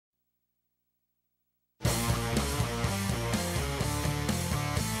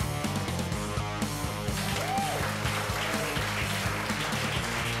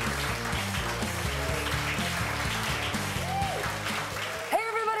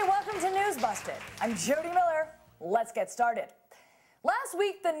I'm Jodi Miller. Let's get started. Last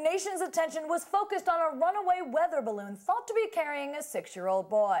week, the nation's attention was focused on a runaway weather balloon thought to be carrying a 6-year-old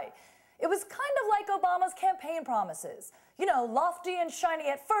boy. It was kind of like Obama's campaign promises. You know, lofty and shiny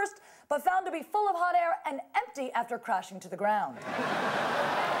at first, but found to be full of hot air and empty after crashing to the ground.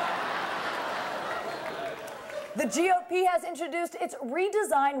 The GOP has introduced its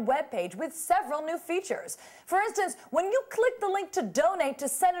redesigned webpage with several new features. For instance, when you click the link to donate to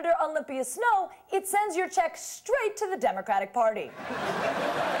Senator Olympia Snowe, it sends your check straight to the Democratic Party.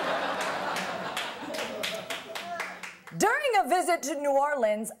 During a visit to New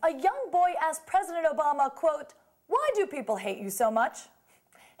Orleans, a young boy asked President Obama, quote, "Why do people hate you so much?"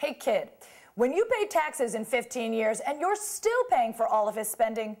 Hey kid, when you pay taxes in 15 years and you're still paying for all of his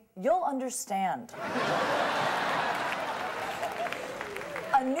spending, you'll understand.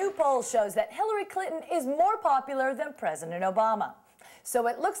 A new poll shows that Hillary Clinton is more popular than President Obama. So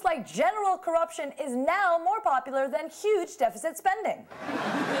it looks like general corruption is now more popular than huge deficit spending.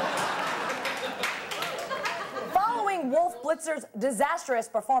 Following Wolf Blitzer's disastrous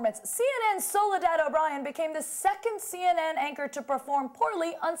performance, CNN's Soledad O'Brien became the second CNN anchor to perform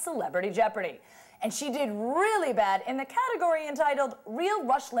poorly on Celebrity Jeopardy. And she did really bad in the category entitled Real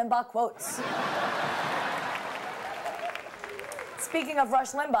Rush Limbaugh Quotes. Speaking of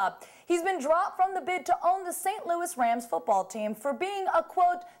Rush Limbaugh, he's been dropped from the bid to own the St. Louis Rams football team for being a,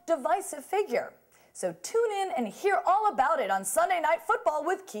 quote, divisive figure. So tune in and hear all about it on Sunday Night Football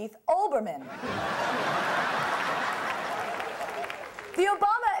with Keith Olbermann. The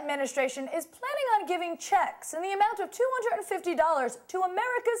Obama administration is planning on giving checks in the amount of $250 to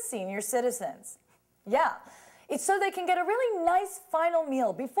America's senior citizens. Yeah, it's so they can get a really nice final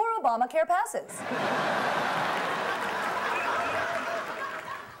meal before Obamacare passes.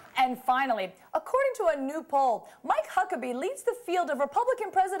 And finally, according to a new poll, Mike Huckabee leads the field of Republican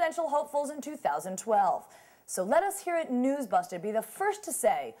presidential hopefuls in 2012. So let us here at NewsBusted be the first to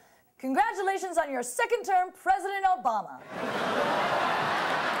say, congratulations on your second term, President Obama.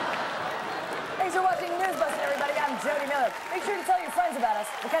 Thanks for watching NewsBusted, everybody. I'm Jodi Miller. Make sure to tell your friends about us.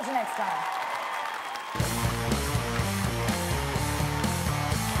 We'll catch you next time.